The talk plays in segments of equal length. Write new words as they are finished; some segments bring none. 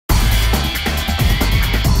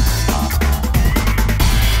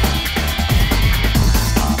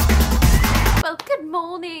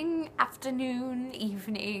afternoon,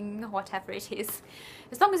 evening, whatever it is.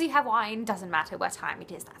 As long as you have wine, doesn't matter what time it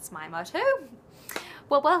is, that's my motto.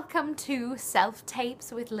 Well, welcome to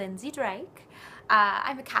Self-Tapes with Lindsay Drake.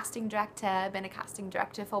 I'm a casting director, been a casting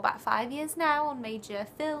director for about 5 years now on major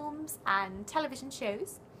films and television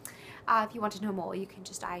shows. If you want to know more, you can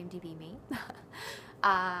just IMDb me.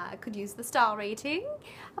 I could use the star rating.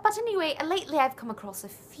 But anyway, lately I've come across a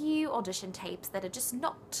few audition tapes that are just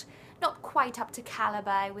not quite up to caliber,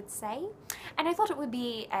 I would say. And I thought it would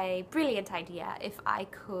be a brilliant idea if I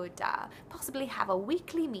could possibly have a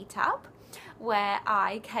weekly meetup where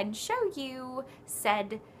I can show you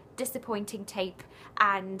said disappointing tape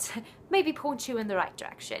and maybe point you in the right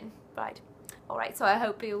direction. Right. Alright, so I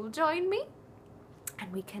hope you'll join me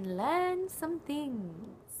and we can learn some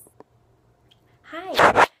things.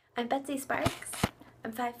 Hi, I'm Betsy Sparks.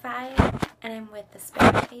 I'm 5'5" and I'm with the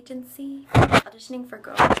Spirit Agency, auditioning for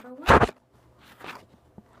Girl Number 1.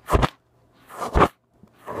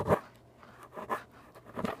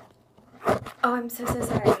 Oh, I'm so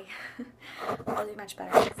sorry. I'll do much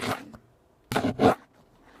better next time.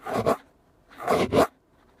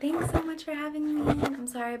 Thanks so much for having me. I'm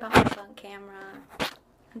sorry about my bunk camera.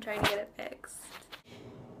 I'm trying to get it fixed.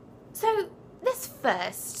 So this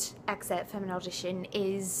first excerpt from an audition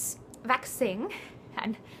is vexing,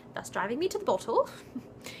 and thus driving me to the bottle,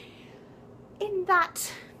 in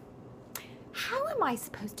that, how am I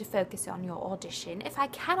supposed to focus on your audition if I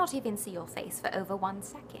cannot even see your face for over 1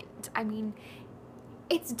 second? I mean,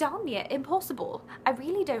 it's damn near impossible. I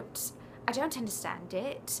don't understand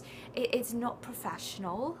it. It's not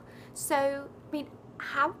professional. So, I mean,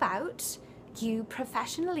 how about you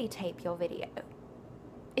professionally tape your video?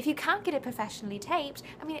 If you can't get it professionally taped,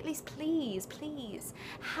 I mean, at least please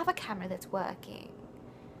have a camera that's working.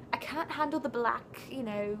 I can't handle the black,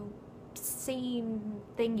 scene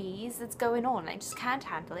thingies that's going on. I just can't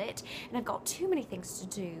handle it, and I've got too many things to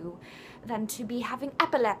do than to be having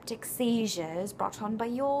epileptic seizures brought on by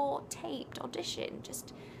your taped audition.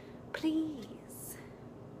 Just please.